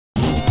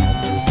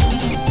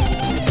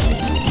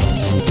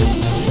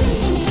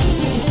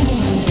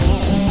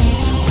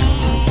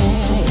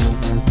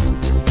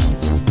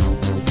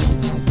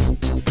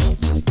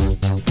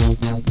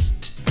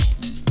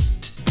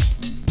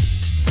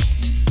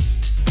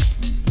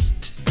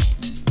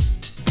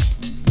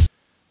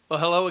Well,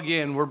 hello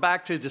again. We're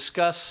back to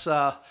discuss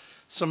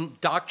some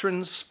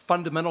doctrines,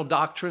 fundamental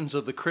doctrines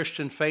of the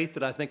Christian faith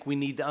that I think we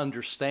need to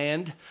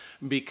understand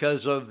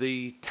because of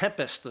the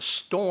tempest, the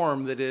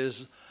storm that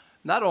is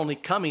not only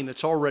coming,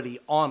 it's already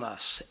on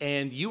us.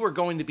 And you are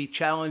going to be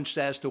challenged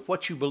as to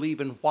what you believe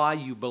and why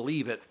you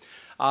believe it.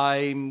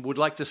 I would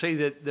like to say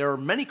that there are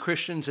many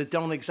Christians that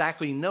don't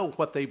exactly know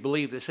what they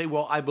believe. They say,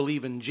 well, I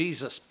believe in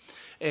Jesus.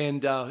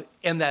 And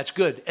that's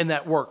good, and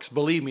that works.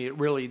 Believe me, it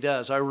really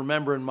does. I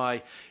remember in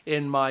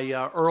my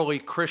early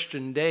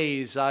Christian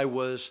days, I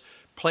was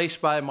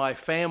placed by my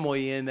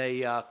family in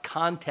a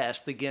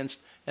contest against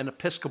an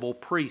Episcopal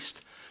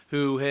priest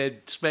who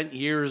had spent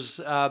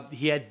years.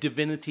 He had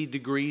divinity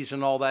degrees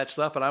and all that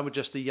stuff, and I was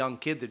just a young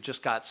kid that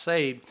just got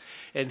saved.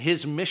 And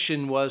his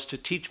mission was to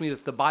teach me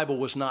that the Bible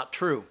was not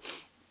true,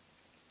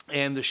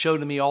 and to show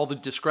to me all the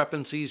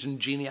discrepancies and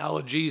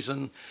genealogies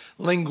and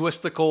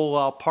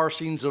linguistical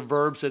parsings of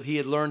verbs that he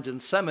had learned in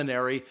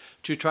seminary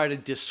to try to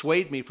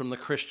dissuade me from the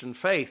Christian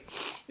faith.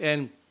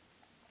 And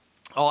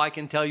all I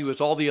can tell you is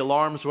all the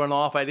alarms went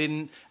off. I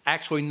didn't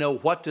actually know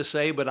what to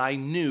say, but I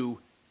knew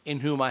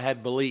in whom I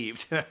had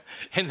believed.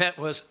 And that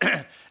was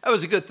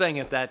a good thing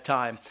at that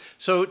time.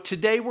 So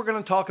today we're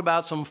going to talk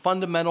about some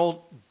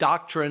fundamental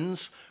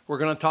doctrines. We're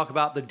going to talk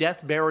about the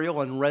death,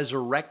 burial, and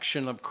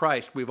resurrection of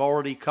Christ. We've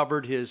already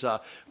covered his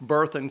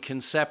birth and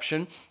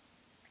conception,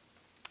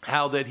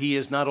 how that he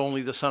is not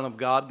only the Son of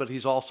God, but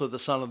he's also the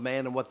Son of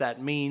Man and what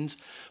that means.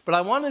 But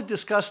I want to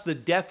discuss the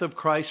death of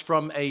Christ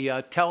from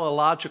a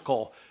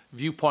teleological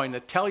viewpoint. A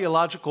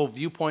teleological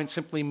viewpoint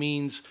simply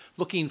means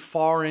looking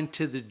far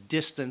into the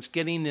distance,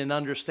 getting an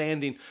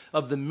understanding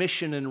of the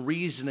mission and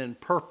reason and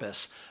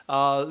purpose.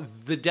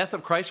 The death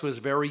of Christ was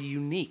very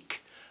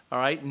unique. All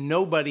right,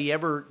 nobody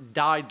ever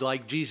died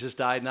like Jesus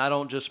died, and I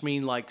don't just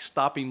mean like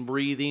stopping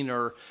breathing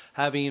or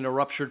having a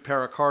ruptured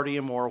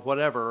pericardium or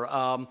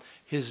whatever.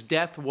 His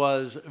death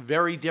was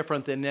very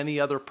different than any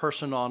other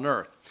person on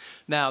earth.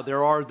 Now,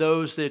 there are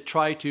those that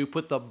try to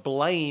put the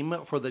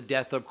blame for the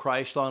death of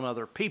Christ on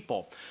other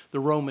people. The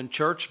Roman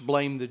Church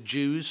blamed the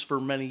Jews for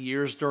many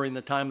years during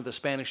the time of the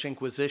Spanish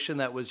Inquisition.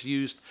 That was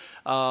used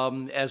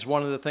as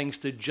one of the things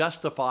to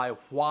justify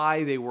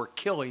why they were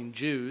killing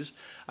Jews.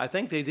 I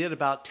think they did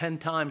about 10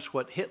 times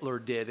what Hitler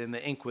did in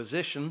the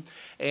Inquisition.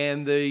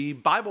 And the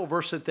Bible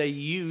verse that they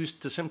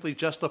used to simply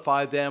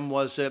justify them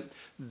was that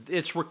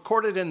it's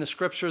recorded in the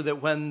Scripture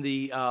that when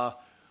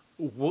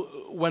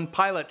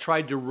Pilate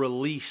tried to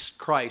release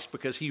Christ,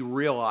 because he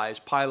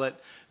realized, Pilate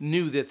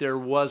knew that there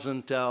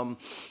wasn't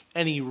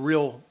any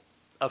real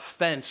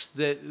offense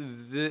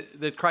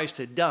that Christ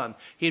had done.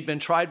 He had been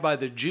tried by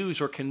the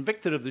Jews or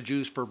convicted of the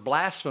Jews for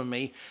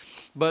blasphemy,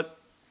 but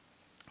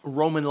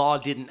Roman law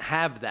didn't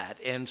have that.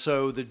 And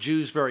so the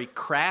Jews very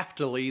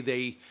craftily,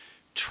 they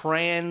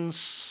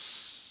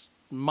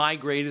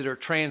migrated or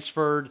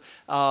transferred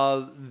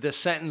the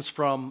sentence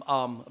from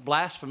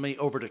blasphemy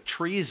over to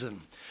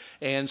treason.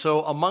 And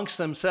so amongst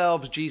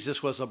themselves,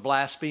 Jesus was a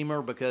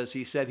blasphemer because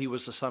he said he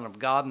was the Son of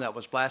God, and that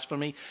was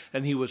blasphemy,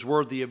 and he was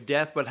worthy of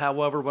death. But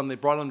however, when they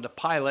brought him to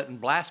Pilate, and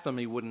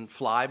blasphemy wouldn't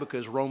fly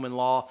because Roman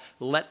law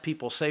let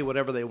people say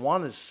whatever they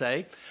wanted to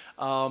say,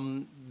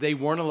 they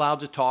weren't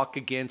allowed to talk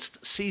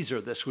against Caesar.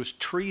 This was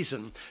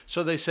treason.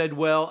 So they said,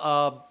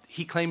 well,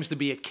 he claims to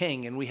be a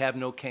king, and we have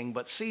no king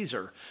but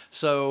Caesar.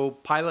 So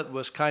Pilate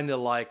was kind of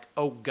like,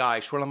 oh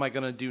gosh, what am I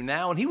going to do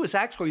now? And he was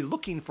actually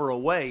looking for a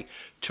way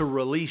to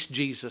release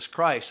Jesus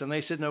Christ. And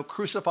they said, no,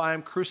 crucify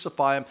him,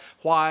 crucify him.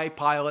 Why?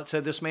 Pilate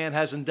said, this man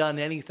hasn't done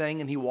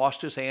anything. And he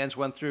washed his hands,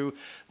 went through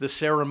the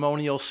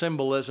ceremonial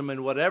symbolism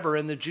and whatever.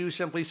 And the Jews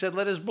simply said,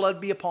 let his blood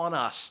be upon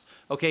us.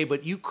 Okay,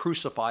 but you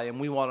crucify him.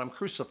 We want him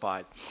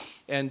crucified.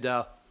 And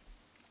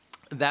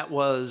that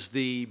was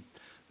the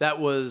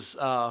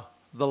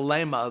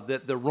lemma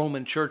that the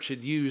Roman Church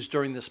had used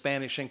during the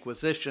Spanish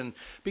Inquisition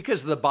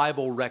because of the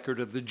Bible record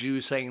of the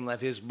Jews saying,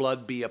 let his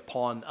blood be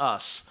upon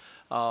us,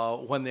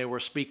 when they were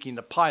speaking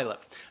to Pilate.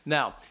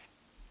 Now,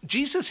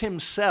 Jesus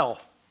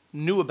himself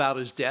knew about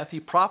his death.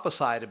 He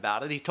prophesied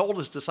about it. He told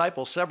his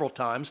disciples several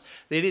times.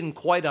 They didn't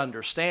quite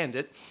understand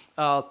it.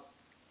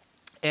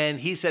 And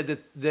he said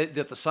that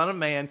the Son of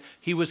Man,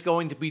 he was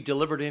going to be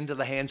delivered into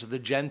the hands of the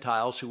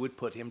Gentiles who would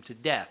put him to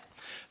death.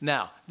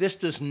 Now, this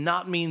does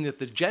not mean that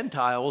the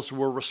Gentiles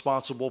were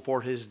responsible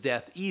for his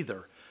death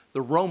either.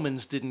 The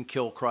Romans didn't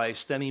kill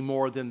Christ any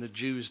more than the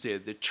Jews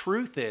did. The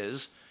truth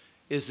is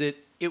that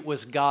it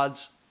was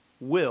God's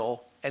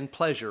will and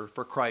pleasure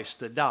for Christ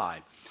to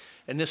die.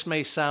 And this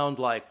may sound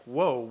like,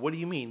 whoa, what do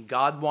you mean?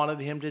 God wanted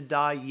him to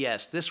die?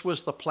 Yes, this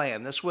was the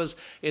plan. This was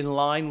in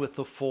line with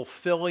the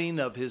fulfilling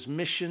of his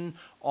mission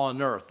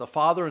on earth. The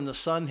Father and the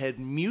Son had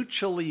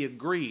mutually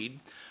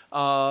agreed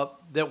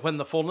that when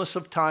the fullness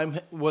of time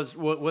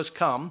was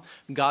come,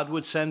 God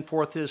would send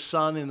forth his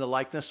Son in the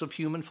likeness of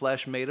human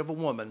flesh made of a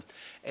woman.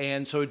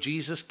 And so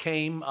Jesus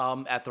came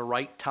at the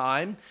right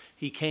time.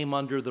 He came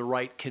under the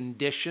right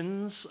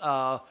conditions.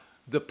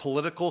 The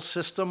political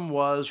system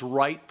was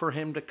right for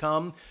him to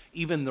come.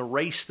 Even the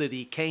race that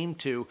he came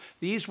to,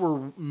 these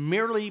were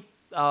merely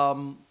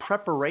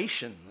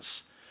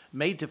preparations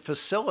made to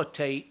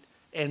facilitate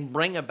and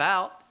bring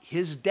about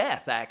his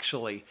death,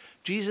 actually.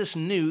 Jesus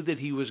knew that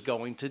he was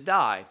going to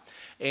die.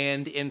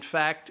 And in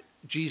fact,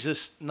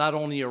 Jesus not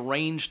only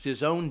arranged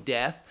his own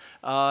death,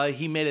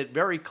 he made it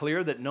very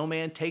clear that no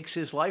man takes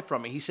his life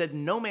from me. He said,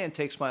 no man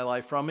takes my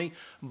life from me,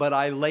 but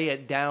I lay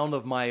it down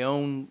of my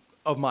own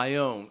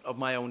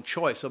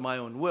choice, of my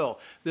own will.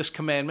 This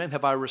commandment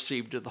have I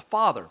received of the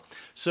Father.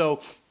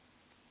 So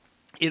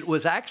it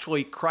was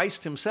actually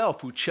Christ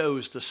himself who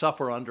chose to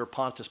suffer under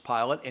Pontius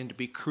Pilate and to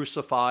be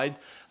crucified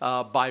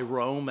by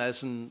Rome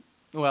as an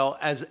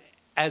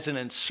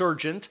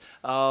insurgent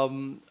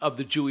of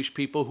the Jewish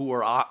people who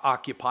were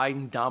occupied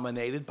and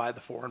dominated by the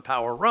foreign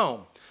power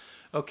Rome.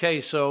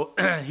 Okay, so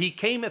he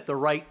came at the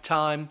right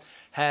time.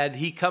 Had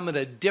he come at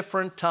a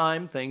different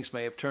time, things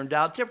may have turned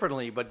out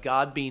differently, but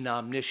God being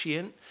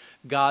omniscient,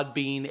 God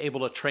being able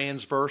to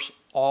transverse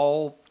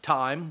all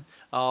time,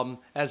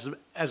 as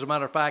a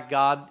matter of fact,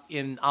 God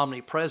in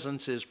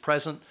omnipresence is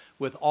present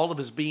with all of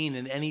his being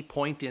in any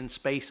point in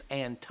space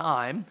and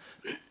time.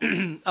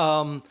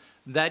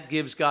 That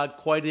gives God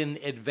quite an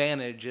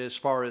advantage as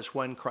far as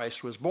when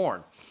Christ was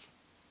born.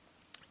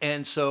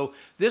 And so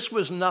this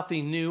was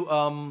nothing new.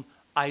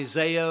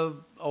 Isaiah,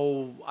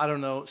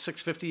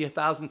 650,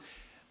 1,000,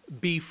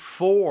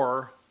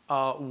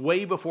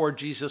 way before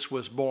Jesus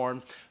was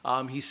born,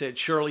 he said,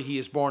 surely he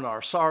has borne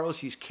our sorrows,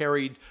 he's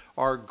carried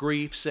our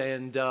griefs,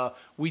 and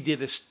we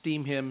did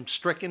esteem him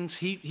stricken.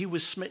 He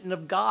was smitten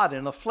of God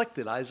and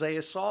afflicted.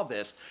 Isaiah saw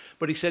this.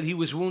 But he said he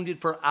was wounded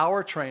for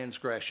our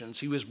transgressions,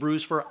 he was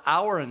bruised for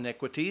our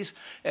iniquities,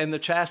 and the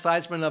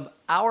chastisement of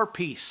our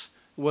peace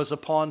was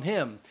upon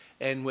him,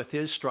 and with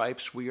his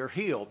stripes we are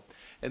healed.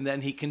 And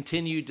then he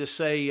continued to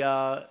say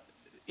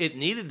it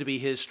needed to be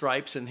his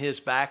stripes and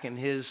his back and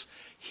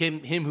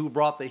him who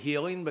brought the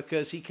healing,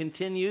 because he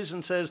continues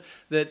and says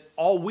that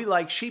all we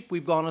like sheep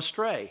we've gone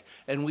astray,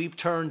 and we've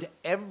turned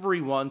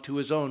everyone to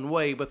his own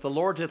way, but the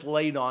Lord hath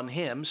laid on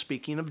him,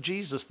 speaking of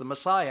Jesus, the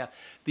Messiah,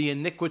 the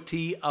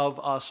iniquity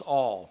of us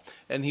all.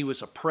 And he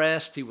was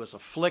oppressed, he was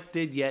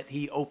afflicted, yet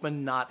he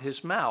opened not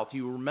his mouth.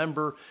 You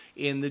remember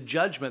in the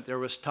judgment, there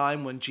was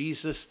time when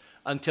Jesus,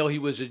 until he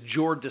was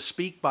adjured to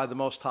speak by the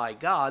Most High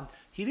God,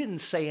 he didn't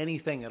say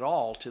anything at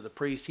all to the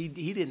priest. He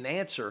didn't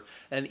answer.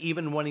 And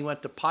even when he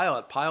went to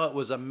Pilate, Pilate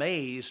was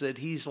amazed that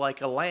he's like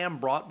a lamb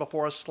brought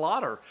before a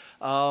slaughter.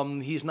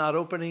 He's not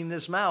opening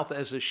his mouth.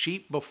 As a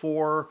sheep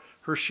before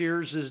her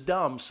shears is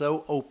dumb,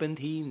 so opened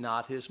he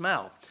not his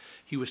mouth.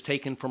 He was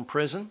taken from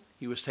prison.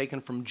 He was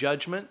taken from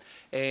judgment.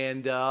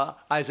 And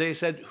Isaiah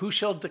said, who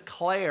shall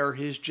declare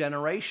his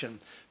generation?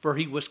 For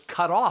he was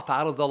cut off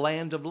out of the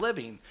land of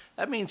living.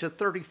 That means at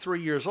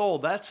 33 years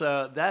old, that's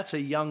a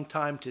young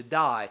time to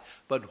die.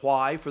 But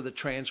why? For the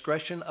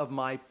transgression of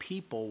my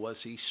people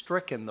was he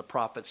stricken, the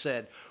prophet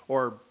said,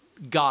 or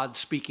God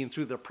speaking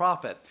through the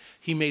prophet.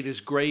 He made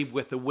his grave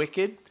with the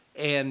wicked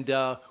and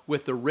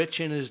with the rich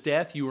in his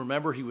death. You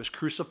remember he was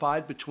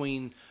crucified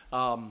between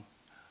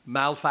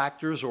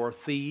malefactors or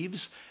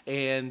thieves.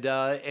 And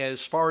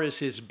as far as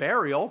his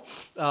burial,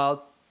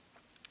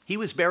 he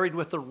was buried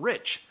with the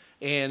rich.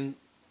 And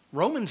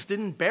Romans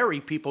didn't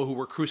bury people who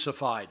were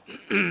crucified.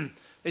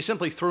 They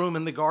simply threw them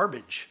in the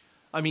garbage.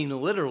 I mean,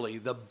 literally,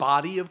 the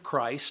body of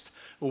Christ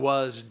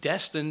was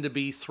destined to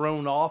be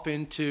thrown off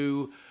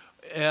into,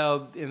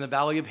 in the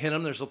Valley of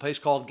Hinnom, there's a place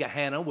called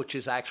Gehenna, which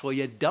is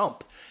actually a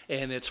dump.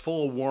 And it's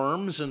full of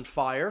worms and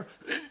fire.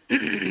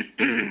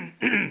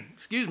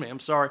 Excuse me, I'm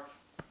sorry.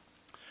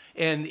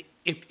 And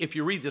if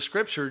you read the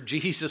scripture,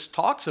 Jesus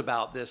talks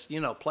about this,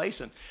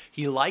 place, and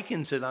he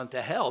likens it unto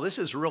hell. This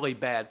is a really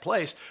bad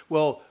place.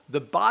 Well,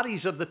 the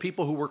bodies of the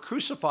people who were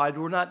crucified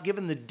were not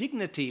given the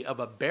dignity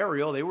of a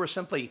burial. They were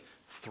simply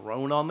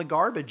thrown on the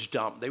garbage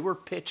dump. They were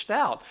pitched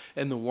out,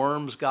 and the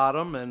worms got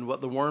them, and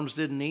what the worms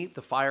didn't eat,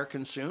 the fire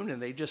consumed,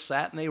 and they just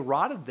sat and they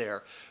rotted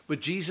there. But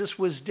Jesus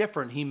was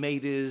different. He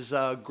made his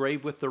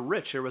grave with the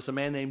rich. There was a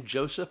man named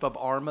Joseph of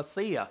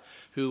Arimathea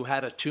who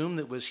had a tomb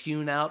that was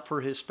hewn out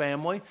for his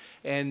family,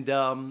 and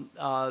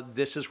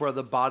this is where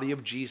the body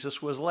of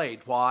Jesus was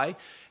laid. Why?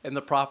 And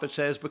the prophet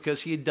says,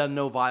 because he had done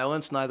no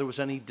violence, neither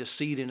was any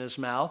deceit in his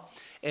mouth.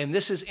 And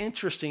this is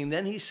interesting.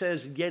 Then he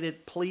says, yet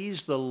it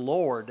pleased the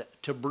Lord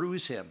to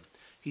bruise him.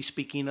 He's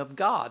speaking of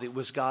God. It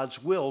was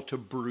God's will to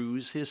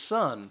bruise his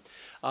son.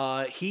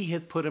 He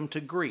hath put him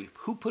to grief.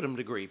 Who put him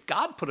to grief?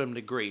 God put him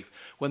to grief.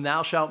 When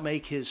thou shalt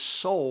make his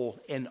soul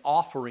an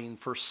offering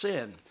for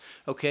sin.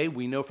 Okay,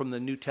 we know from the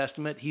New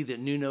Testament, he that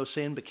knew no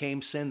sin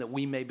became sin, that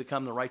we may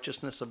become the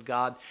righteousness of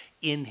God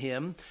in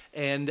him.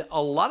 And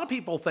a lot of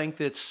people think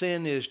that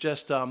sin is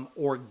just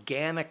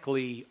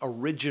organically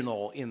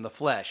original in the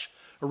flesh.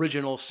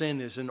 Original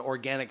sin is an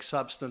organic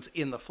substance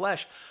in the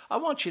flesh. I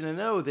want you to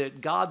know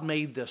that God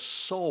made the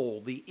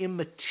soul, the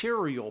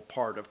immaterial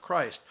part of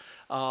Christ.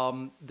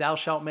 Thou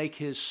shalt make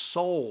his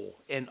soul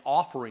an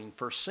offering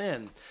for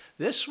sin.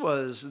 This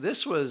was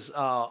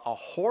a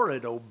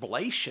horrid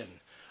oblation.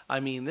 I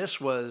mean, this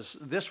was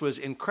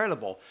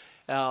incredible.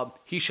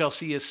 He shall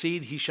see his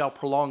seed, he shall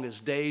prolong his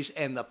days,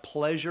 and the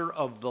pleasure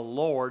of the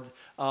Lord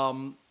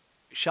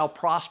shall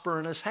prosper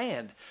in his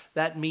hand.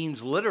 That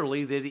means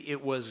literally that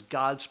it was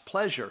God's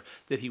pleasure,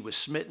 that he was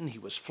smitten, he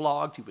was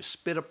flogged, he was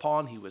spit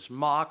upon, he was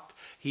mocked,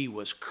 he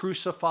was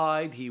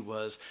crucified, he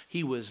was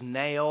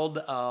nailed,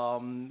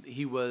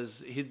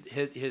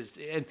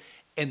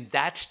 and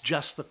that's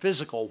just the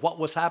physical. What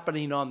was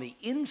happening on the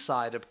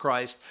inside of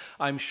Christ,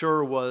 I'm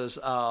sure, was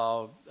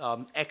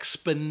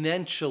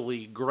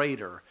exponentially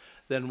greater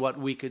than what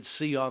we could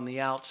see on the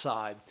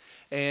outside.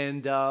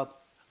 And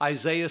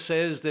Isaiah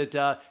says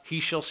that he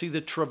shall see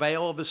the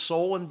travail of his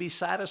soul and be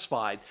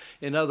satisfied.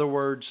 In other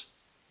words,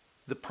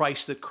 the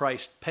price that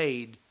Christ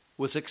paid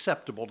was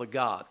acceptable to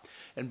God.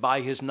 And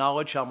by his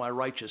knowledge shall my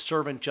righteous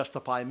servant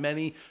justify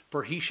many,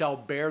 for he shall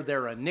bear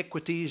their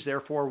iniquities.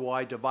 Therefore will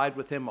I divide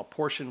with him a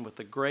portion with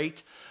the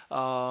great.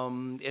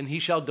 And he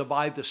shall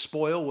divide the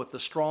spoil with the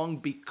strong,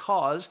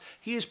 because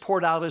he has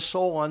poured out his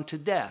soul unto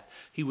death.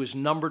 He was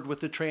numbered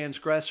with the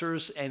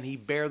transgressors, and he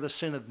bare the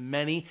sin of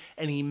many,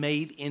 and he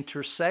made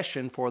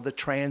intercession for the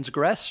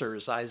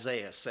transgressors,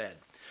 Isaiah said.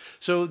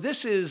 So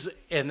this is,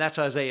 and that's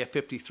Isaiah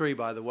 53,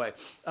 by the way.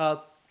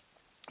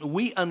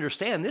 We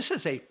understand this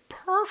is a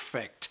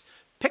perfect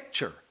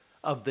picture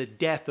of the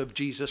death of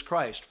Jesus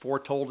Christ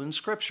foretold in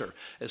Scripture.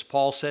 As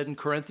Paul said in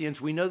Corinthians,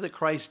 we know that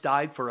Christ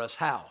died for us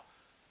how?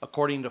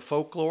 According to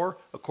folklore,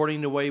 according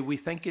to the way we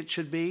think it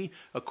should be,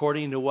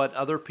 according to what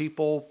other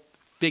people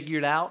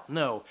figured out?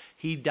 No,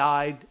 he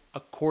died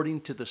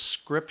according to the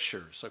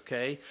Scriptures,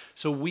 okay?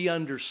 So we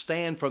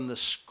understand from the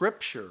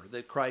Scripture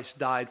that Christ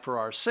died for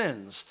our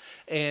sins.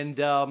 And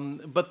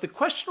but the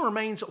question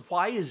remains,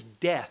 why is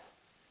death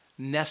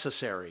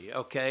necessary,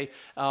 okay?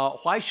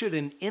 Why should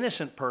an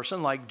innocent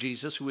person like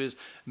Jesus, who is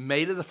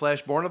made of the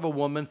flesh, born of a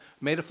woman,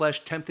 made of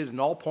flesh, tempted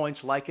in all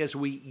points, like as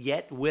we,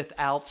 yet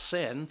without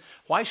sin,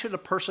 why should a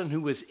person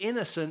who is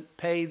innocent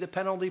pay the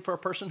penalty for a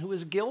person who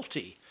is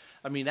guilty?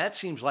 I mean, that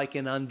seems like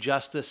an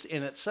injustice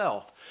in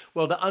itself.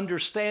 Well, to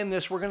understand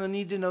this, we're going to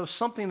need to know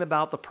something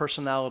about the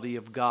personality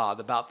of God,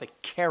 about the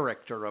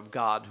character of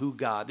God, who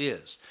God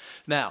is.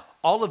 Now,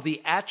 all of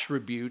the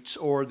attributes,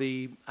 or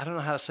I don't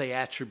know how to say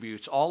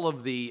attributes, all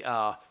of the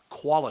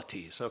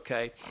qualities,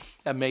 okay?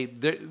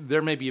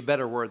 There may be a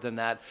better word than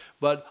that,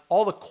 but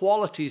all the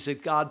qualities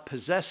that God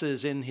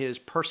possesses in his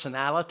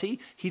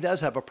personality, he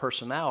does have a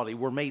personality.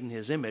 We're made in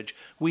his image.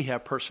 We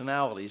have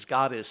personalities.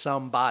 God is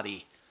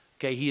somebody.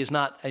 Okay, he is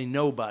not a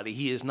nobody.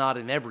 He is not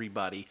an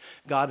everybody.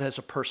 God has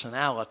a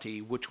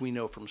personality, which we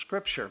know from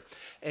Scripture.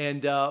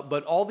 And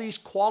but all these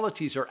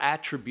qualities or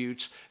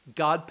attributes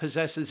God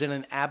possesses in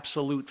an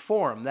absolute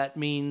form. That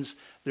means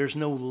there's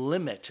no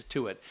limit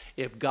to it.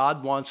 If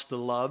God wants to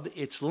love,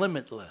 it's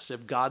limitless.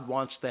 If God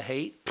wants to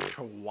hate,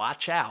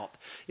 watch out.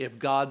 If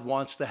God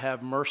wants to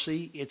have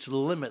mercy, it's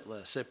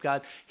limitless. If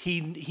God,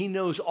 he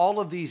knows all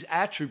of these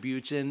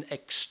attributes in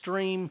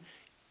extreme,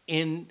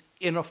 in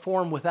a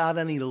form without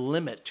any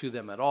limit to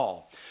them at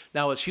all.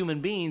 Now, as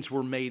human beings,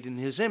 we're made in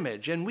his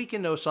image, and we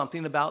can know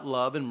something about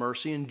love and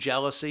mercy and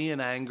jealousy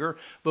and anger,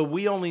 but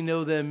we only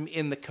know them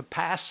in the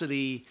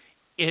capacity,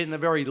 in a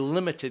very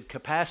limited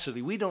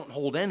capacity. We don't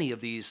hold any of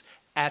these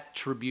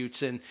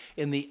attributes in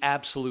the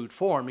absolute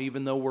form,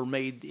 even though we're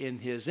made in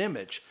his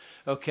image,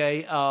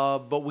 okay?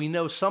 But we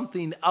know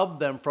something of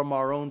them from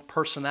our own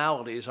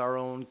personalities, our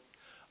own,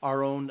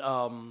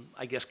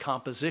 I guess,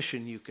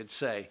 composition, you could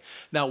say.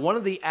 Now, one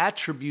of the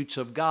attributes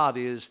of God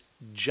is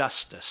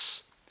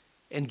justice.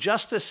 And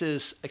justice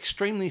is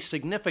extremely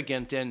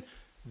significant in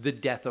the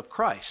death of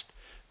Christ,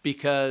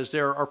 because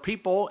there are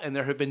people, and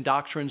there have been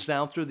doctrines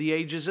down through the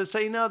ages that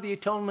say, no, the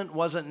atonement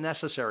wasn't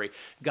necessary.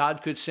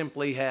 God could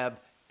simply have,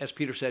 as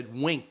Peter said,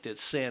 winked at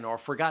sin or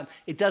forgotten.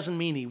 It doesn't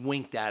mean he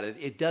winked at it.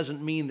 It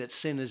doesn't mean that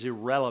sin is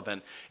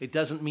irrelevant. It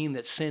doesn't mean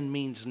that sin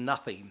means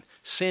nothing.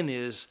 Sin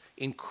is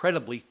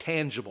incredibly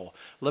tangible.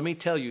 Let me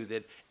tell you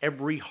that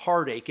every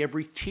heartache,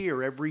 every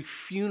tear, every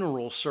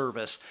funeral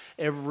service,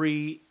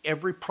 every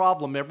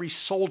problem, every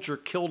soldier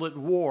killed at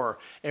war,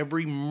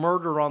 every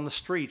murder on the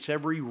streets,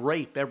 every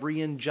rape,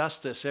 every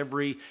injustice,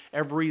 every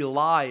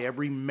lie,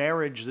 every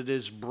marriage that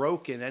is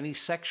broken,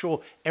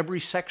 every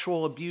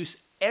sexual abuse,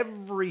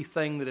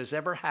 everything that has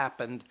ever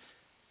happened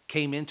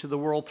came into the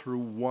world through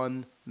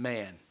one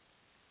man,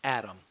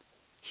 Adam.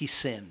 He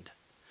sinned.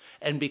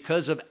 And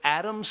because of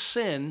Adam's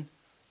sin,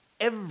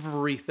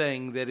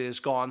 everything that is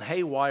gone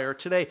haywire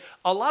today.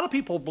 A lot of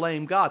people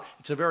blame God.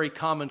 It's a very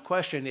common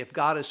question. If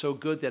God is so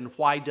good, then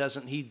why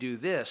doesn't he do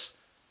this?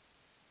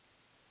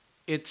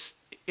 It's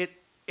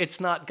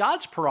not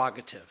God's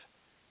prerogative.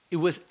 It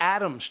was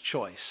Adam's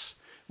choice.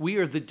 We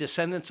are the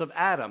descendants of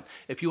Adam.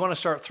 If you want to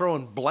start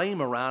throwing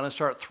blame around and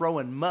start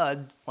throwing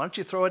mud, why don't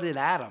you throw it at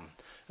Adam?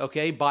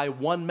 Okay, by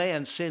one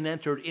man, sin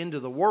entered into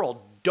the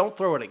world. Don't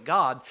throw it at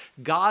God.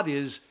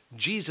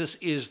 Jesus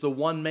is the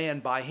one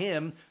man by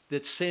him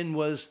that sin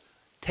was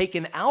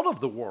taken out of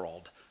the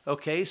world.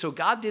 Okay, so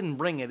God didn't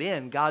bring it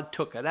in. God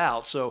took it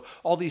out. So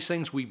all these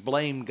things we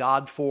blame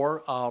God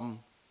for,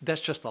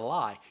 that's just a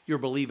lie. You're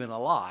believing a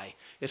lie.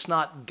 It's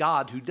not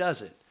God who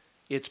does it.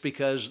 It's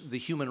because the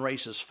human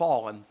race has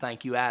fallen.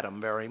 Thank you,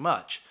 Adam, very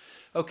much.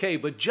 Okay,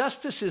 but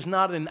justice is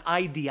not an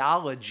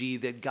ideology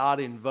that God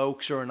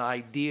invokes or an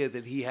idea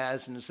that he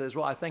has and says,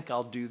 well, I think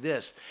I'll do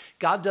this.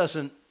 God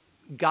doesn't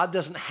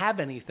have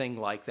anything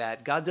like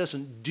that. God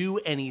doesn't do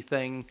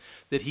anything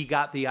that he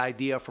got the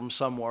idea from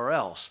somewhere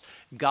else.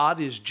 God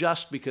is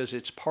just because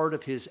it's part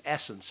of his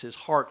essence, his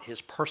heart,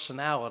 his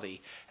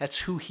personality. That's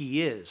who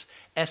he is.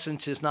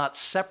 Essence is not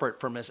separate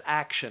from his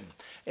action.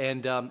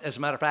 And as a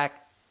matter of fact,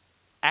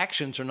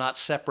 actions are not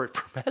separate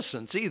from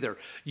essence either.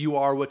 You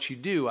are what you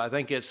do. I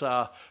think it's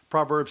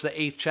Proverbs, the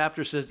 8th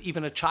chapter says,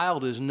 even a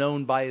child is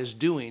known by his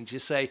doings. You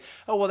say,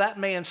 oh, well, that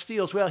man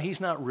steals. Well,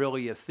 he's not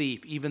really a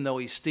thief, even though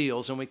he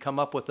steals. And we come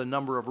up with a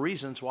number of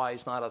reasons why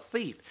he's not a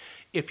thief.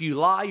 If you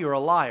lie, you're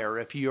a liar.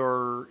 If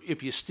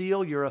you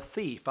steal, you're a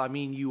thief. I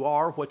mean, you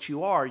are what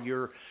you are.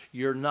 You're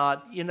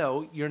not,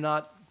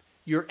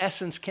 your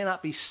essence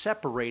cannot be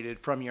separated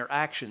from your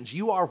actions.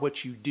 You are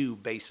what you do,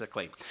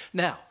 basically.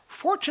 Now,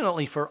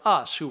 fortunately for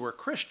us who are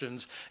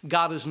Christians,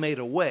 God has made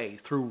a way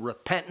through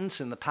repentance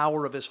and the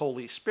power of his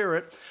Holy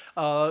Spirit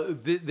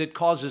that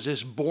causes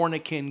this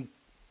born-again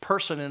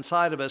person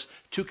inside of us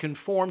to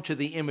conform to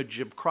the image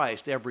of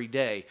Christ every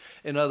day.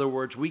 In other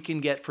words, we can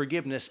get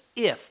forgiveness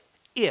if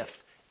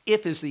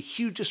is the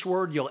hugest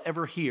word you'll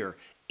ever hear,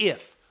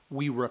 if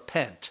we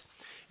repent.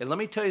 And let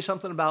me tell you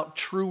something about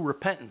true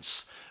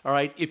repentance. All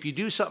right, if you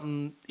do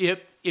something,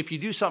 if you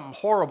do something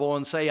horrible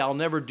and say, I'll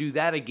never do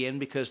that again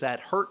because that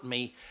hurt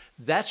me,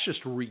 that's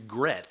just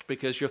regret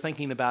because you're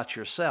thinking about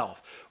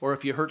yourself. Or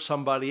if you hurt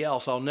somebody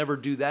else, I'll never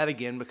do that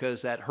again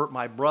because that hurt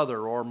my brother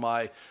or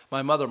my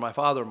mother, my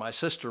father, my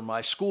sister,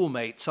 my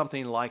schoolmate,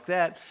 something like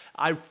that.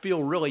 I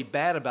feel really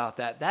bad about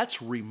that.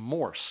 That's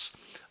remorse.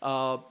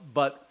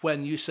 But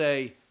when you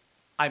say,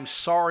 I'm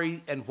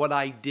sorry and what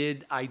I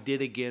did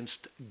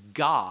against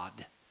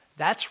God,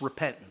 that's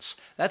repentance.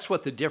 That's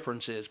what the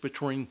difference is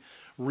between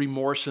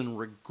remorse and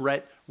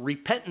regret.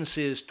 Repentance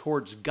is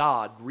towards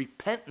God.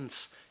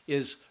 Repentance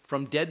is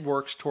from dead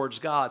works towards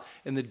God,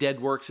 and the dead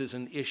works is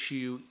an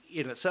issue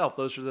in itself.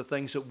 Those are the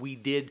things that we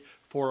did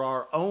for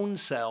our own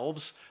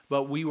selves,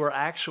 but we were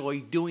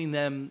actually doing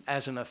them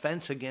as an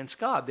offense against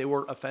God. They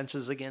were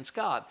offenses against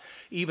God.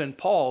 Even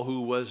Paul,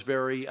 who was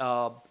very,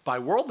 by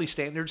worldly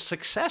standards,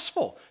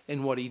 successful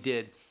in what he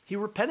did, he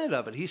repented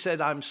of it. He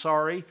said, I'm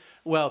sorry.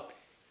 Well,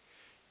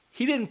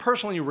 he didn't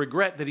personally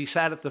regret that he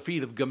sat at the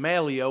feet of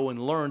Gamaliel and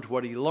learned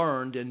what he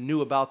learned and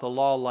knew about the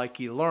law like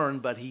he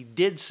learned, but he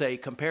did say,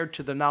 compared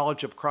to the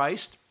knowledge of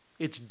Christ,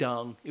 it's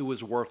dung. It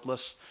was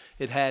worthless.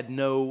 It had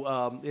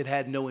no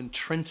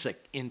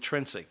intrinsic,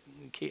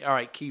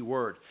 key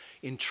word,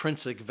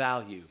 intrinsic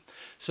value.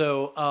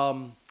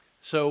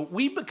 So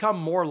we become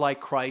more like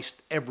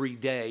Christ every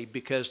day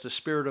because the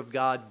Spirit of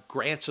God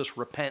grants us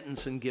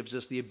repentance and gives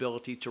us the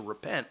ability to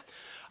repent.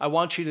 I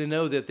want you to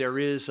know that there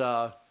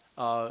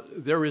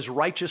is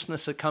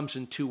righteousness that comes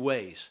in two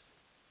ways.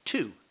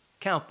 Two.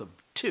 Count them.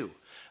 Two.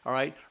 All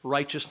right?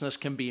 Righteousness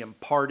can be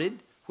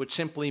imparted, which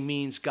simply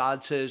means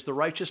God says, the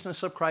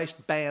righteousness of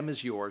Christ, bam,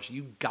 is yours.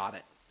 You got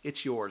it.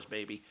 It's yours,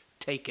 baby.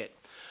 Take it.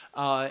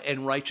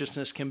 And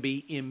righteousness can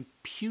be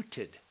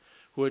imputed,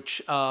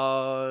 which,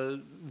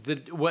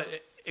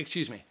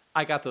 excuse me,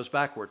 I got those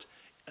backwards.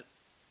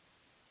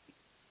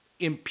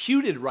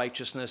 Imputed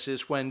righteousness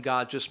is when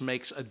God just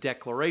makes a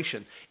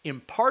declaration.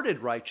 Imparted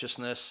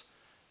righteousness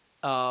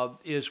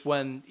is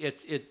when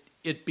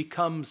it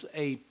becomes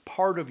a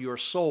part of your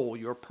soul,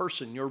 your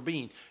person, your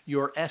being,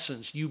 your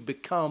essence. You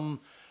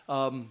become,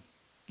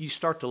 you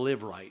start to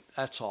live right.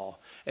 That's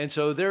all. And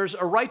so there's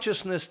a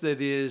righteousness that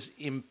is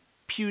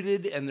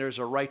imputed and there's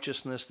a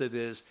righteousness that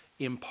is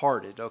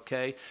imparted,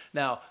 okay?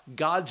 Now,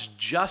 God's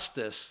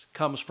justice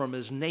comes from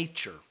his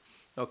nature.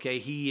 Okay,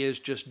 he is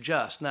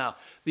just. Now,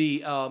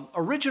 the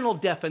original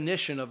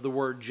definition of the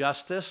word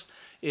justice,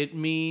 it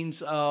means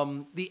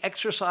the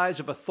exercise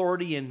of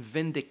authority and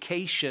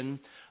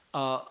vindication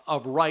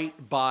of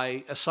right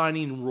by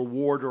assigning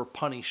reward or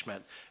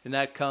punishment. And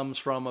that comes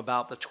from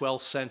about the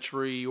 12th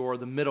century or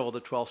the middle of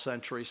the 12th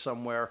century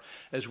somewhere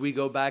as we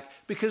go back.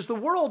 Because the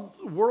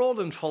world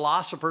and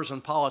philosophers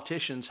and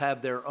politicians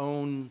have their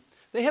own,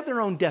 they have their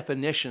own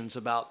definitions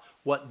about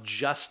what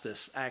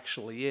justice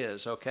actually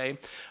is, okay?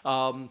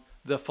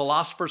 The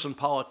philosophers and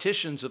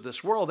politicians of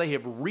this world, they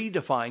have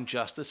redefined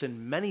justice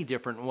in many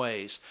different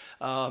ways.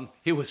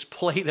 It was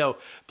Plato.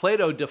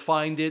 Plato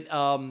defined it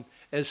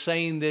as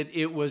saying that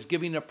it was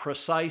giving a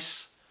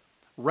precise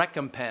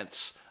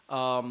recompense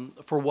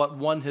for what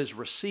one has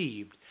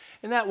received.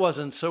 And that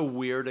wasn't so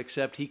weird,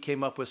 except he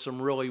came up with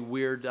some really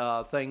weird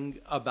thing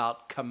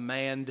about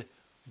command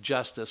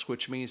justice,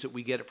 which means that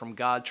we get it from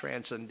God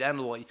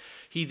transcendentally.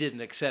 He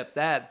didn't accept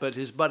that, but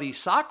his buddy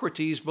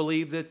Socrates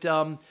believed that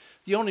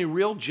the only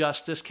real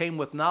justice came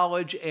with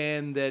knowledge,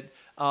 and that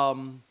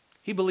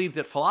he believed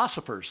that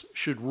philosophers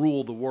should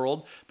rule the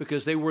world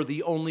because they were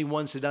the only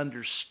ones that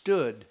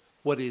understood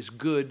what is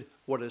good,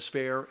 what is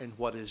fair, and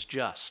what is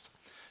just.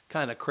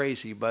 Kind of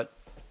crazy, but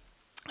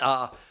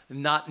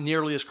not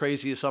nearly as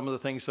crazy as some of the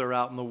things that are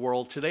out in the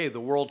world today. The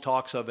world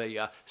talks of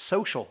a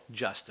social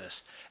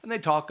justice, and they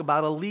talk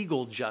about a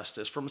legal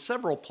justice from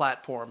several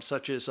platforms,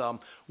 such as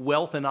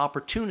wealth and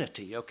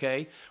opportunity,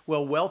 okay?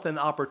 Well, wealth and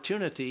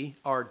opportunity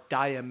are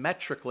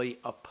diametrically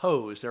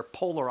opposed. They're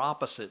polar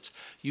opposites.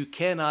 You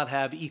cannot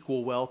have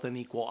equal wealth and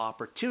equal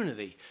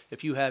opportunity.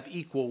 If you have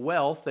equal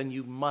wealth, then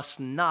you must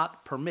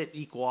not permit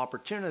equal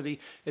opportunity.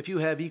 If you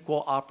have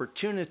equal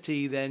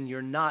opportunity, then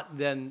you're not,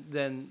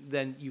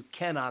 then you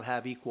cannot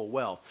have equal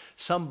wealth.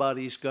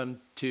 Somebody's going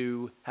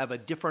to have a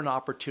different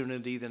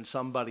opportunity than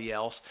somebody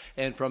else,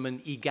 and from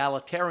an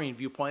egalitarian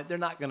viewpoint, they're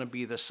not going to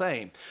be the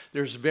same.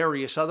 There's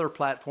various other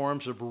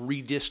platforms of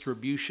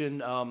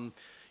redistribution,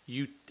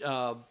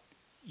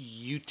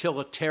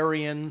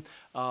 utilitarian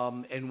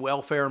and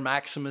welfare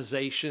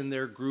maximization.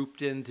 They're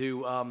grouped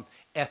into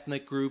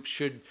ethnic groups.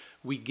 Should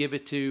we give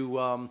it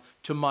to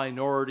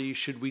minorities?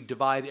 Should we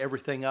divide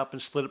everything up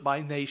and split it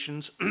by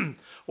nations?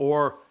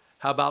 Or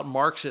how about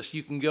Marxist?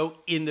 You can go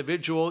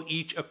individual,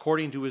 each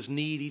according to his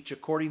need, each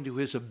according to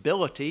his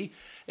ability.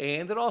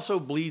 And it also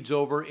bleeds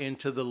over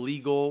into the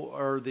legal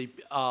or the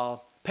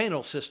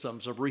penal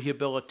systems of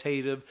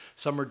rehabilitative.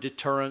 Some are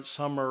deterrent,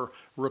 some are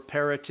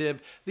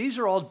reparative. These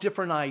are all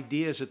different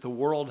ideas that the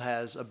world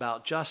has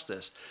about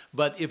justice.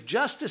 But if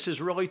justice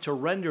is really to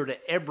render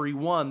to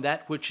everyone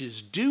that which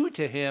is due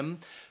to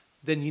him,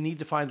 then you need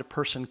to find a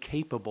person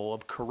capable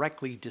of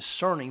correctly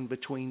discerning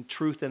between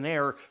truth and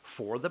error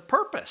for the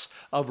purpose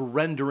of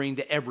rendering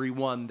to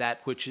everyone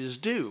that which is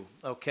due,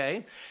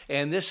 okay?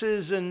 And this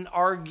is an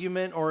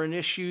argument or an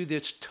issue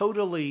that's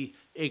totally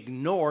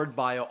ignored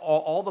by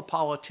all the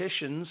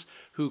politicians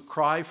who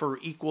cry for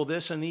equal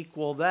this and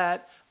equal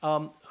that.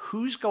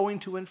 Who's going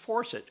to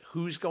enforce it?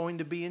 Who's going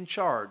to be in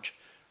charge?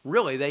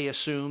 Really, they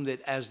assume that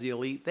as the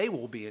elite, they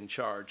will be in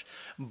charge.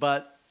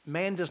 But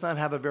man does not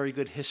have a very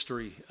good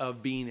history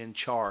of being in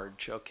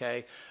charge,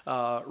 okay?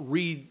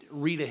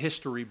 Read a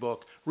history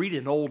book. Read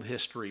an old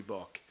history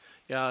book.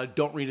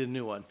 Don't read a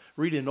new one.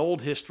 Read an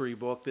old history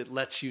book that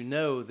lets you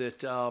know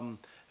that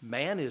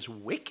man is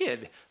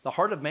wicked. The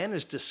heart of man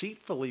is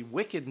deceitfully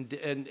wicked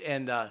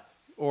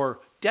or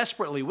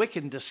desperately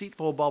wicked and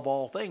deceitful above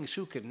all things.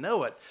 Who can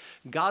know it?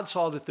 God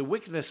saw that the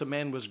wickedness of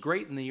man was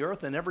great in the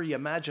earth, and every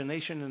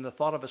imagination and the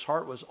thought of his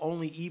heart was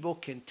only evil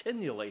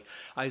continually.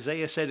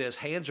 Isaiah said his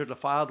hands are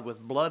defiled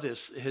with blood,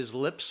 his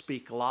lips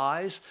speak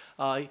lies.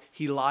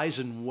 He lies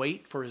in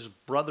wait for his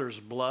brother's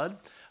blood.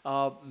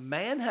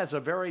 Man has a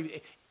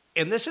very...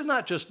 And this is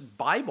not just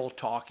Bible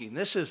talking.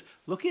 This is,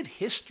 look at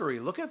history.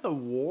 Look at the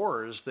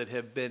wars that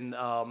have been,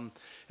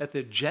 at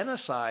the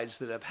genocides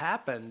that have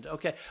happened.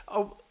 Okay,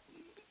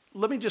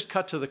 let me just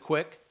cut to the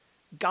quick.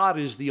 God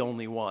is the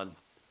only one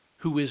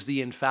who is the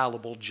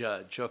infallible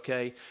judge,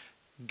 okay?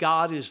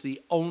 God is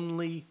the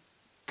only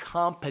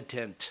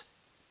competent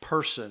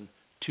person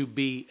to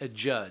be a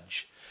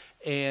judge.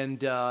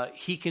 And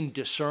he can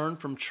discern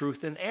from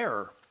truth and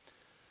error.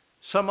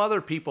 Some other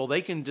people,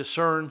 they can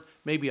discern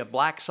maybe a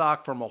black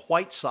sock from a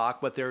white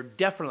sock, but they're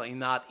definitely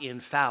not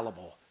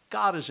infallible.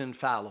 God is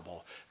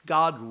infallible.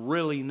 God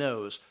really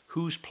knows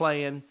who's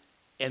playing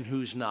and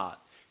who's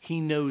not. He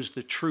knows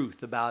the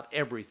truth about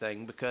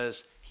everything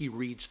because he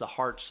reads the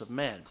hearts of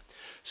men.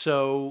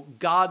 So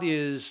God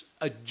is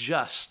a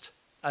just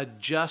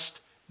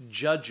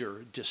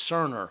judger,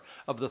 discerner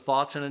of the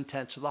thoughts and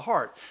intents of the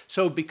heart.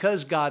 So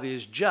because God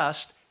is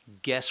just,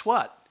 guess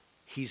what?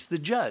 He's the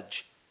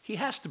judge. He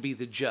has to be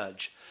the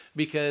judge,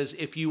 because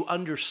if you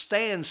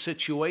understand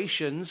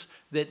situations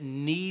that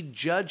need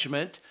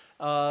judgment,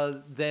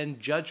 then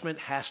judgment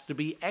has to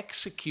be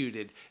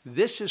executed.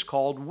 This is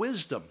called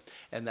wisdom,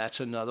 and that's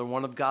another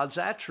one of God's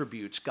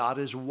attributes. God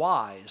is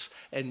wise,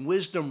 and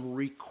wisdom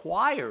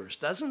requires,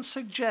 doesn't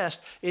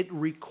suggest, it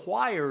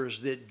requires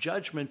that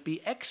judgment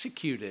be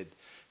executed.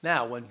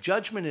 Now, when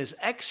judgment is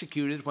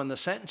executed, when the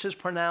sentence is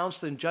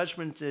pronounced and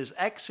judgment is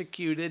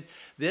executed,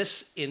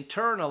 this in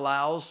turn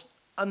allows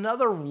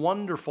another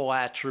wonderful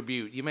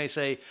attribute. You may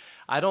say,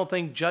 I don't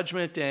think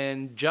judgment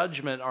and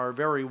judgment are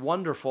very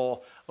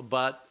wonderful,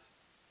 but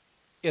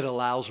it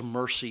allows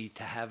mercy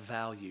to have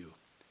value.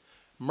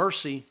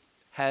 Mercy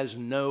has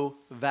no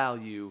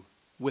value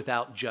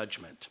without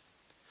judgment.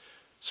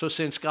 So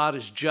since God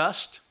is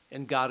just,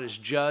 and God is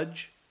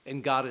judge,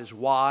 and God is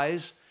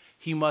wise,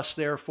 he must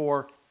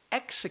therefore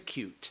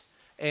execute.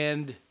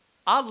 And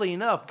oddly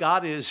enough,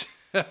 God is,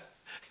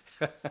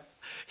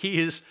 he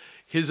is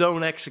his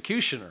own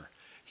executioner.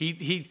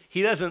 He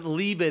doesn't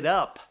leave it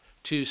up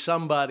to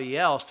somebody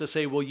else to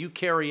say, well, you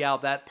carry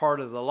out that part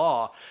of the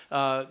law.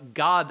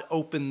 God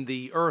opened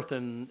the earth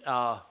and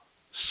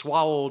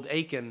swallowed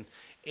Achan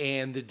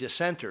and the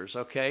dissenters,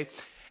 okay?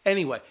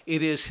 Anyway,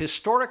 it is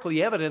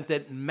historically evident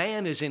that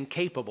man is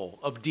incapable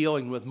of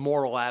dealing with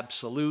moral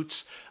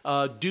absolutes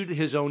due to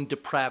his own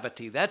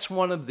depravity. That's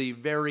one of the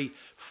very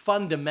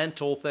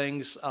fundamental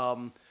things,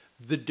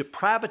 the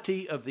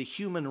depravity of the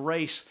human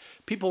race.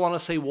 People want to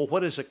say, well,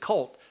 what is a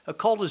cult? A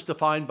cult is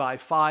defined by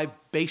 5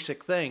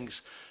 basic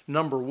things.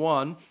 Number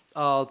 1,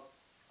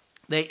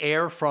 they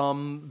err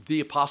from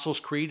the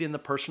Apostles' Creed in the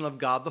person of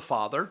God the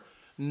Father.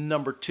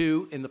 Number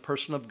two, in the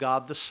person of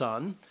God the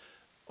Son,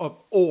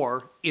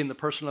 or in the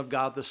person of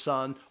God the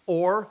Son,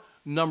 or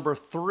number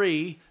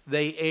three,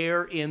 they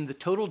err in the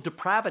total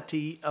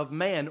depravity of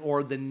man,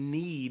 or the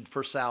need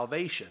for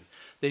salvation.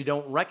 They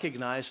don't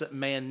recognize that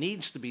man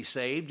needs to be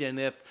saved, and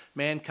if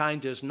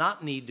mankind does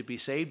not need to be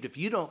saved, if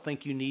you don't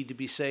think you need to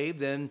be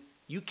saved, then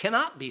you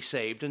cannot be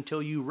saved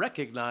until you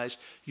recognize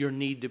your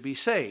need to be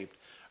saved.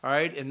 All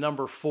right, and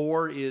number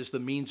four is the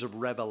means of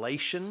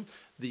revelation.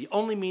 The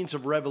only means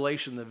of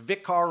revelation, the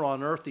vicar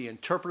on earth, the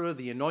interpreter,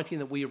 the anointing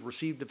that we have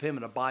received of him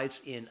and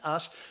abides in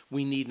us.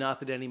 We need not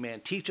that any man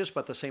teach us,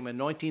 but the same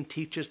anointing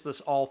teaches us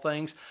all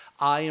things.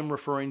 I am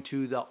referring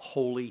to the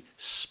Holy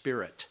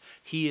Spirit.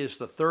 He is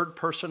the third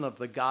person of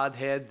the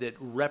Godhead that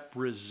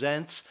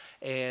represents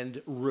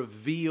and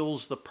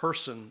reveals the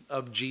person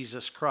of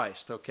Jesus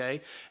Christ, okay?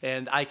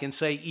 And I can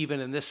say even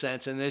in this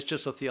sense, and it's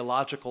just a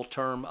theological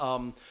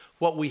term,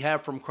 what we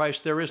have from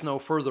Christ, there is no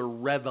further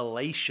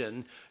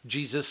revelation.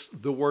 Jesus,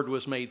 the Word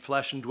was made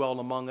flesh and dwelt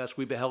among us.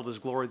 We beheld his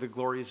glory. The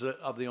glory is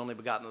of the only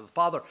begotten of the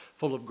Father,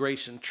 full of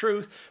grace and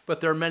truth. But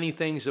there are many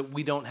things that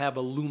we don't have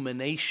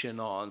illumination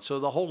on. So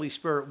the Holy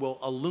Spirit will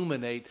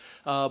illuminate.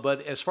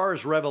 But as far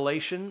as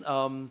revelation,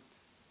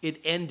 it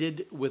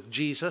ended with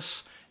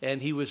Jesus,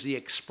 and he was the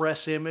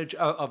express image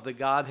of the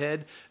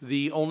Godhead.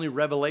 The only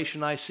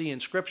revelation I see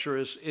in Scripture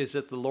is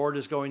that the Lord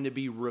is going to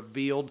be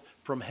revealed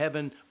from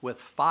heaven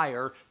with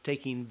fire,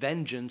 taking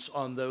vengeance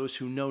on those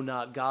who know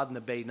not God and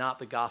obey not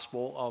the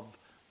gospel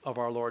of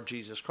our Lord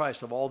Jesus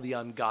Christ, of all the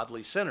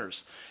ungodly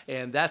sinners.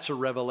 And that's a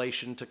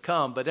revelation to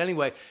come. But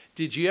anyway,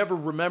 did you ever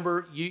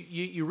remember,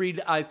 you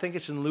read, I think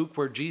it's in Luke,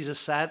 where Jesus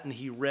sat and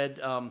he read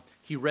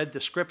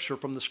the scripture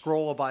from the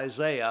scroll of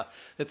Isaiah,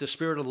 that the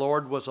Spirit of the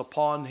Lord was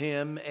upon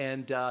him,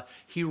 and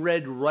he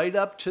read right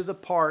up to the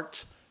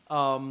part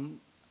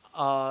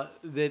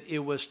that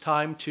it was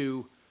time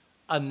to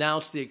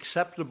announce the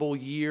acceptable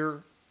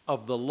year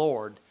of the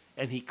Lord,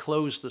 and he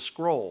closed the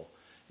scroll.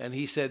 And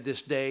he said,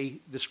 this day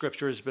the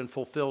scripture has been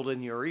fulfilled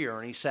in your ear.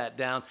 And he sat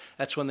down.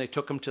 That's when they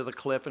took him to the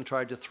cliff and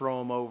tried to throw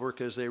him over,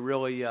 because they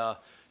really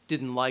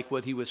didn't like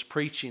what he was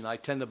preaching. I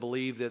tend to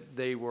believe that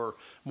they were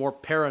more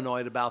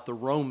paranoid about the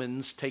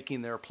Romans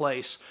taking their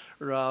place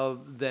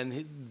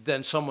than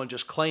someone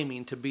just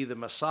claiming to be the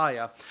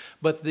Messiah.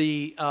 But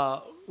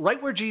right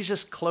where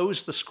Jesus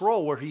closed the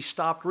scroll, where he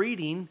stopped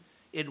reading,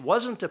 it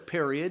wasn't a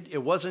period,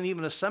 it wasn't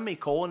even a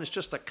semicolon, it's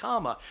just a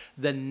comma.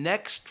 The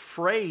next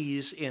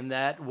phrase in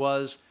that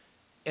was,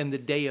 "in the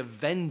day of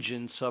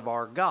vengeance of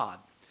our God."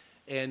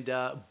 And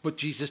but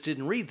Jesus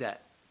didn't read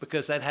that,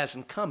 because that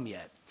hasn't come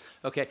yet.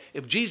 Okay,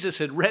 if Jesus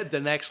had read the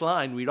next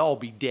line, we'd all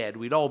be dead.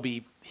 We'd all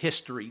be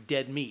history,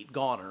 dead meat,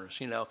 goners,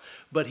 you know.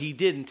 But he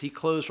didn't. He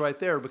closed right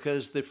there,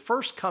 because the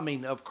first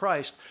coming of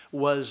Christ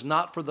was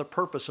not for the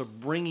purpose of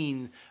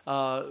bringing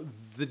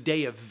the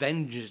day of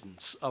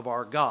vengeance of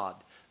our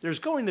God. There's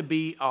going to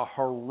be a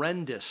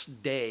horrendous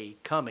day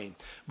coming,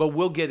 but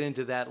we'll get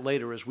into that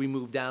later as we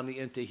move down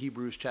into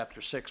Hebrews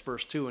chapter 6,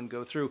 verse 2, and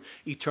go through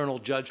eternal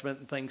judgment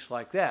and things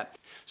like that.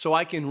 So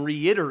I can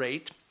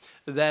reiterate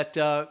that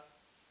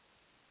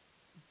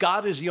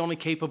God is the only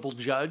capable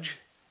judge,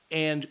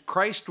 and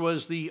Christ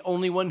was the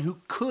only one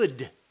who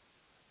could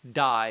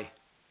die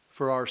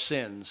for our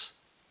sins,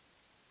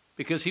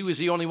 because he was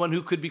the only one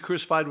who could be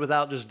crucified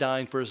without just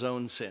dying for his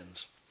own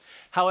sins.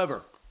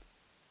 However,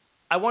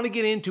 I want to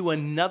get into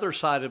another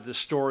side of the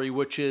story,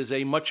 which is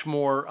a much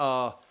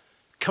more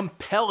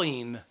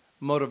compelling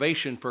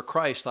motivation for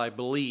Christ, I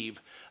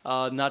believe,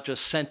 not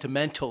just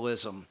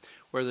sentimentalism,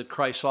 where that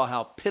Christ saw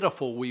how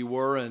pitiful we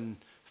were and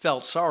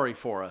felt sorry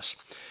for us.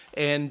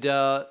 And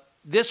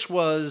this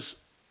was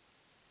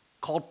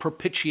called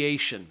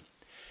propitiation.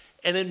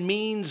 And it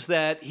means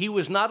that he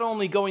was not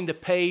only going to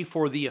pay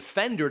for the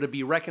offender to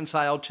be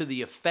reconciled to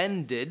the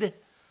offended,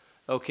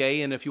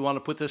 okay, and if you want to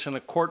put this in a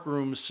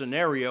courtroom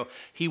scenario,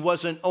 he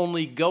wasn't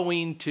only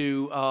going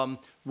to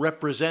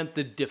represent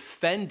the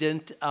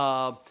defendant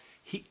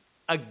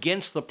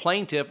against the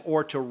plaintiff,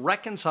 or to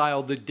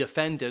reconcile the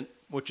defendant,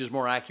 which is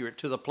more accurate,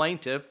 to the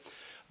plaintiff,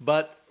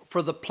 but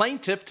for the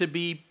plaintiff to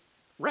be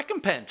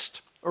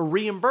recompensed or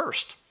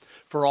reimbursed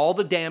for all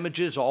the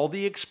damages, all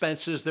the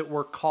expenses that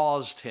were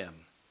caused him,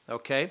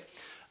 okay?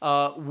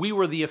 We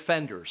were the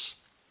offenders.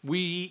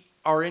 We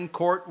are in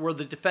court, we're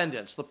the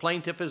defendants. The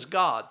plaintiff is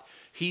God.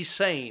 He's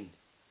saying,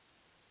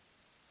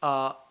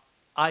 I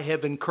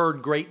have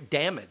incurred great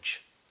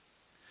damage.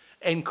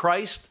 And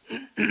Christ,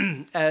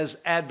 as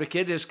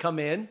advocate, has come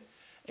in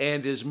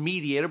and is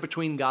mediator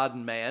between God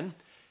and man.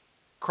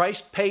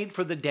 Christ paid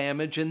for the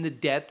damage and the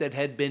debt that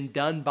had been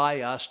done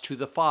by us to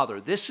the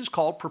Father. This is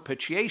called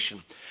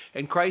propitiation.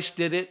 And Christ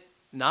did it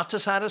not to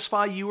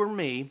satisfy you or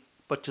me,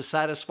 but to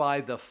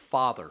satisfy the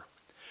Father.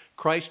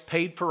 Christ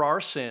paid for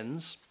our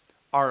sins,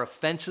 our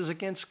offenses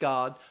against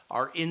God,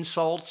 our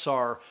insults,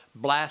 our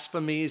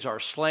blasphemies, our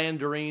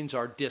slanderings,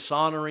 our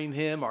dishonoring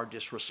him, our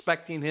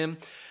disrespecting him.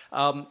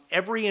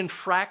 Every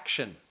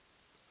infraction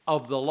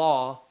of the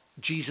law,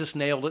 Jesus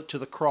nailed it to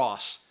the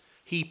cross.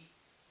 He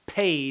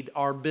paid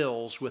our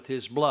bills with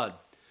his blood.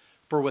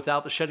 For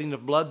without the shedding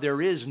of blood,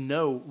 there is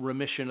no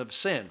remission of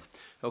sin.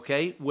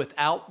 Okay?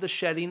 Without the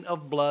shedding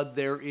of blood,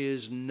 there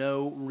is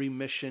no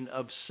remission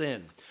of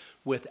sin.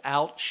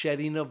 Without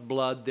shedding of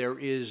blood, there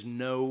is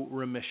no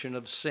remission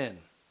of sin.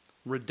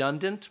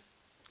 Redundant?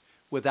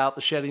 Without the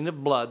shedding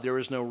of blood, there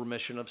is no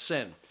remission of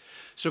sin.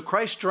 So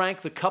Christ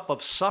drank the cup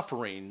of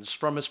sufferings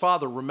from his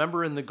Father.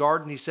 Remember in the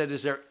garden, he said,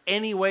 is there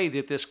any way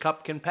that this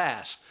cup can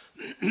pass?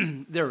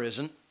 There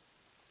isn't.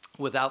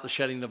 Without the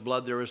shedding of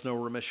blood, there is no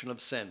remission of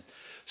sin.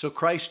 So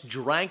Christ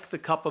drank the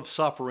cup of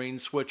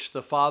sufferings which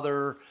the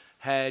Father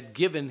had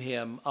given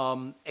him,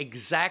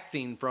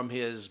 exacting from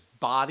his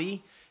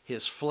body,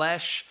 his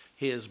flesh,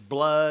 his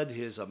blood,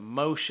 his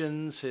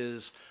emotions,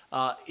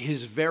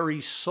 his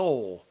very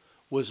soul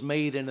was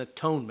made an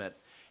atonement.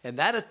 And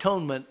that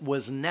atonement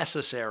was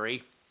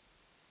necessary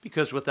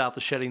because without the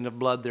shedding of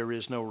blood, there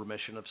is no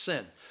remission of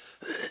sin.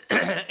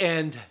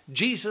 And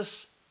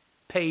Jesus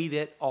paid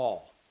it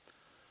all.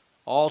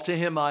 All to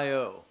him I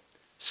owe.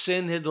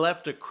 Sin had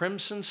left a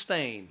crimson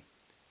stain.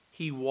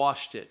 He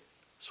washed it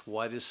as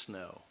white as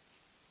snow.